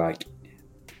actually, like,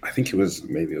 I think it was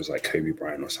like Kobe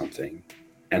Bryant or something,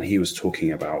 and he was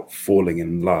talking about falling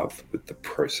in love with the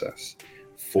process,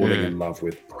 falling in love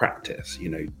with practice,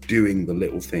 doing the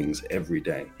little things every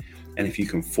day. And if you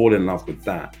can fall in love with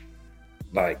that,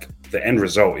 like, the end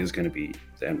result is going to be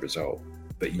the end result,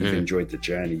 but you've enjoyed the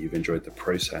journey, you've enjoyed the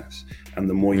process. And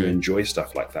the more you enjoy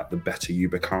stuff like that, the better you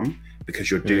become, because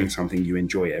you're doing something you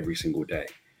enjoy every single day.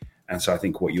 And so I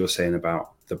think what you're saying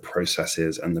about the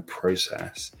processes and the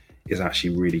process is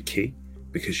actually really key,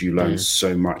 because you learn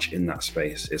so much in that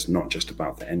space. It's not just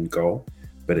about the end goal,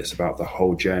 but it's about the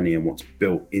whole journey and what's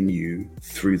built in you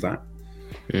through that,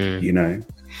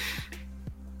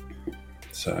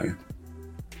 So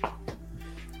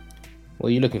What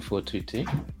are you looking forward to, T?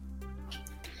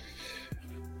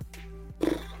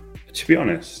 To be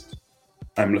honest,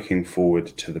 I'm looking forward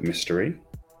to the mystery.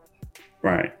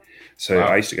 Right. So Wow.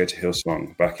 I used to go to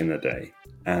Hillsong back in the day,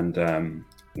 and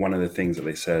one of the things that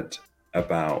they said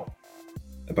about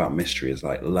mystery is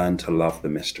like learn to love the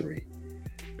mystery,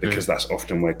 because that's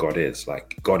often where God is.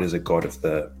 Like God is a God of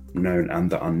the known and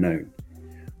the unknown.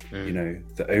 You know,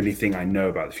 the only thing I know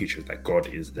about the future is that God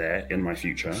is there in my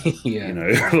future. Yeah. You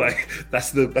know, like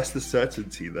that's the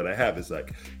certainty that I have, is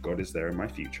like God is there in my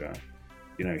future.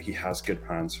 You know, he has good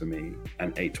plans for me,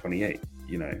 and 828,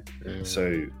 you know.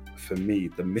 So for me,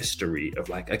 the mystery of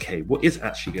like, okay, what is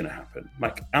actually going to happen?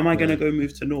 Like, am I going to go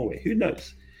move to Norway? Who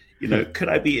knows? You know, could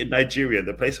I be in Nigeria,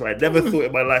 the place where I never thought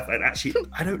in my life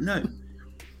I don't know,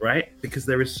 right? Because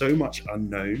there is so much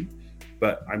unknown,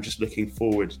 but I'm just looking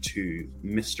forward to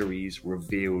mysteries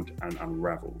revealed and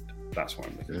unraveled. That's what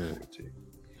I'm looking forward to.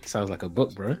 Sounds like a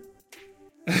book, bro.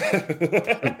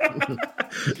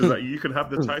 Like, you can have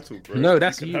the title, bro. No,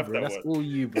 that's you, have bro. that That's one. all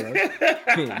you, bro.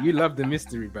 You love the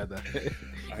mystery, brother.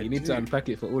 You need to unpack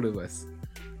it for all of us.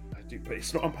 I do, but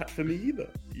it's not unpacked for me either,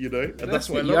 you know? And That's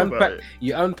what I it. love about it.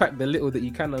 You unpack the little that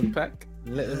you can unpack,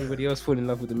 and let everybody else fall in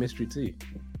love with the mystery too.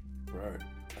 Bro,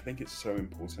 I think it's so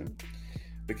important,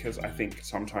 because I think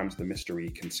sometimes the mystery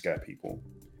can scare people.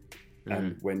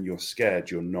 And when you're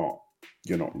scared, you're not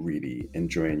really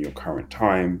enjoying your current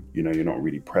time, you know, you're not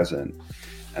really present.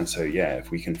 And so, yeah,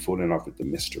 if we can fall in love with the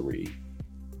mystery,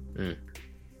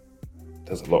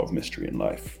 there's a lot of mystery in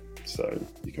life. So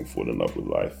you can fall in love with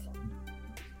life.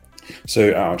 So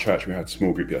at our church, we had a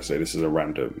small group yesterday. This is a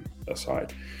random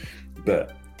aside,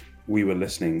 but we were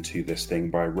listening to this thing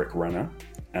by Rick Renner.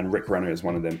 And Rick Renner is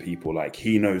one of them people, like,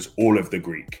 he knows all of the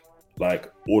Greek,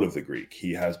 like all of the Greek.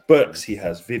 He has books, he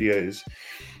has videos.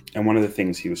 And one of the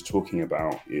things he was talking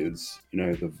about is, you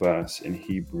know, the verse in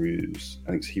Hebrews,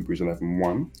 I think it's Hebrews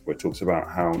 11:1, where it talks about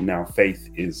how now faith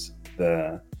is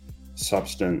the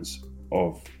substance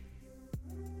of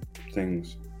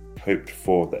things hoped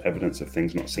for, the evidence of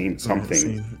things not seen.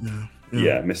 Something.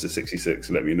 Yeah, Mr. 66,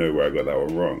 let me know where I got that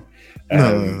one wrong.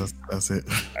 No, that's it.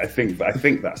 I think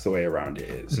that's the way around it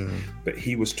is. But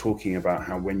he was talking about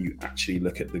how when you actually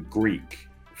look at the Greek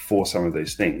for some of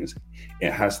those things,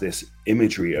 it has this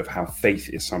imagery of how faith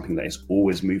is something that is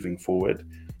always moving forward,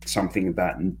 something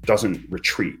that doesn't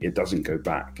retreat, it doesn't go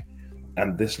back.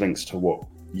 And this links to what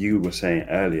you were saying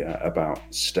earlier about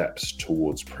steps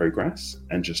towards progress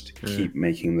and just keep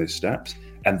making those steps.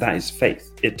 And that is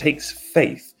faith. It takes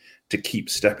faith to keep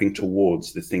stepping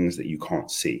towards the things that you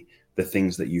can't see, the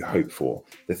things that you hope for,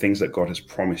 the things that God has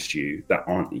promised you that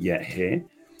aren't yet here.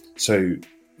 So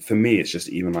for me, it's just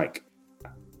even like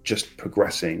just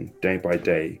progressing day by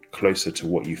day closer to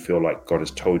what you feel like God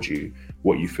has told you,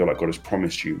 what you feel like God has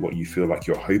promised you, what you feel like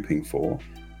you're hoping for.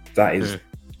 That is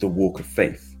the walk of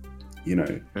faith. You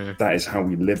know, that is how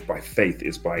we live by faith,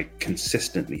 is by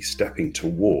consistently stepping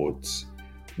towards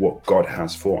what God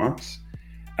has for us.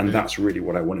 And that's really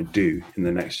what I want to do in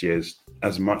the next years,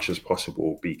 as much as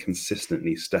possible, be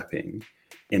consistently stepping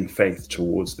in faith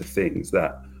towards the things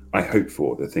that I hope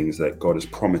for, the things that God has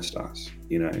promised us.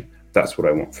 You know, that's what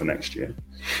I want for next year.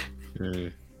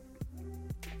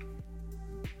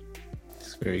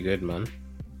 It's very good, man.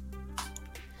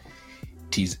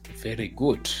 It is very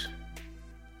good.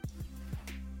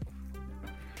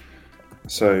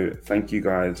 So thank you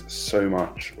guys so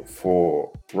much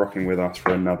for rocking with us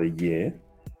for another year.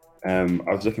 I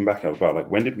was looking back at about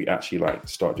like, when did we actually like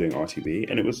start doing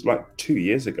RTB? And it was like 2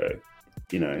 years ago,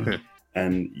 you know,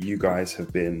 and you guys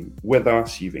have been with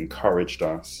us. You've encouraged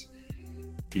us.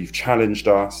 You've challenged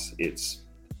us. It's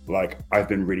like, I've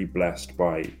been really blessed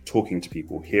by talking to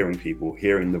people, hearing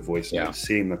the voice notes,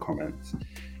 seeing the comments.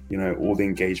 You know, all the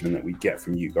engagement that we get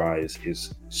from you guys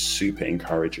is super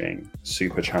encouraging,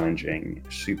 super challenging,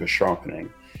 super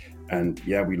sharpening. And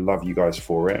yeah, we love you guys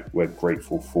for it. We're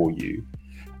grateful for you.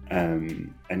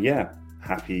 And yeah,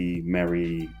 happy,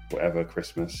 merry, whatever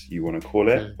Christmas you want to call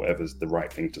it, whatever's the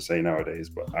right thing to say nowadays,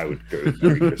 but I would go with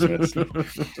Merry Christmas.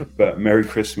 But Merry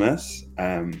Christmas,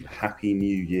 Happy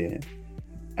New Year.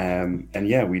 And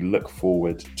yeah, we look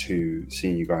forward to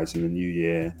seeing you guys in the new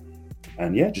year.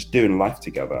 And yeah, just doing life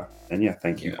together. And yeah,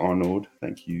 thank you, Arnold.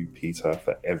 Thank you, Peter,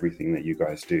 for everything that you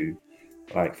guys do.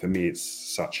 Like, for me, it's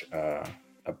such a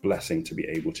blessing to be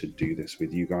able to do this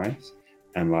with you guys.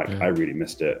 And like, I really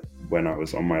missed it when I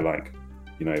was on my like,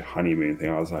 you know, honeymoon thing.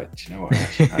 I was like, do you know what? I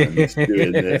actually kind of miss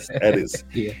doing this. And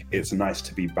it's nice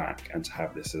to be back and to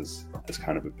have this as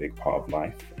kind of a big part of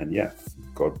life. And yeah,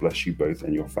 God bless you both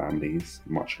and your families.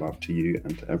 Much love to you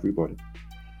and to everybody.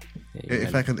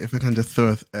 If I can just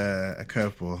throw a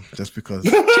curveball, just because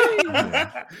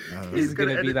he's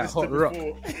gonna be that hot rock.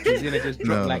 He's gonna just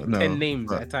drop 10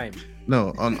 names at a time.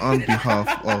 No, on behalf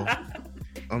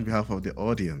of the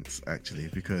audience, actually,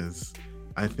 because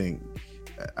I think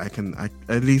I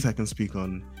at least can speak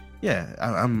on. Yeah,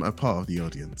 I'm a part of the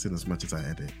audience in as much as I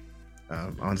edit. I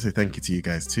want to say thank you to you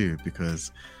guys too,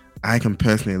 because I can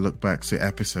personally look back to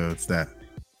episodes that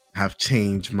have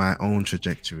changed my own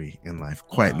trajectory in life,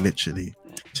 quite literally.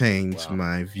 Changed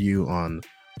my view on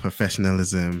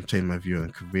professionalism, changed my view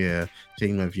on career,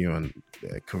 changed my view on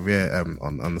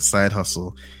on the side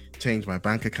hustle, changed my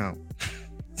bank account.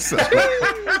 So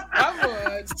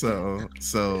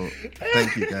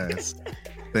thank you guys.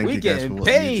 We getting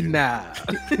paid now.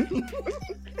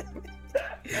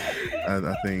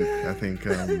 I think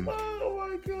oh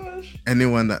my gosh.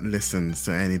 Anyone that listens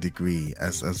to any degree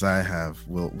as I have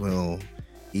will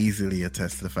easily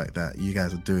attest to the fact that you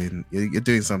guys you're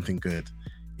doing something good,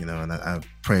 and I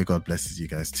pray God blesses you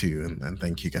guys too, and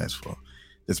thank you guys for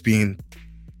just being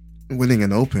willing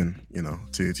and open,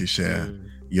 to share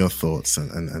your thoughts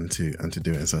and to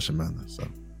do it in such a manner. So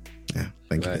yeah,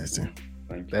 thank you guys too.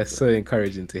 That's so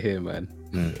encouraging to hear, man.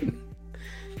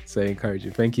 So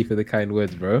encouraging. Thank you for the kind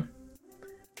words, bros.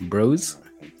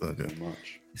 Thank you so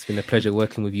much. It's been a pleasure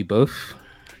working with you both,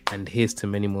 and here's to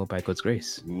many more by God's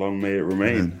grace. Long may it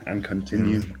remain and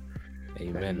continue.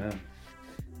 Amen.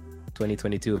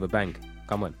 2022 with a bang.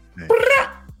 Come on.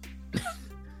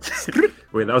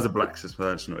 Wait, that was a black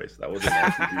suspense noise. That wasn't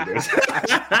nice to do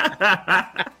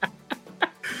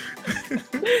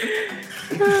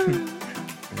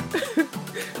this.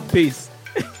 Peace.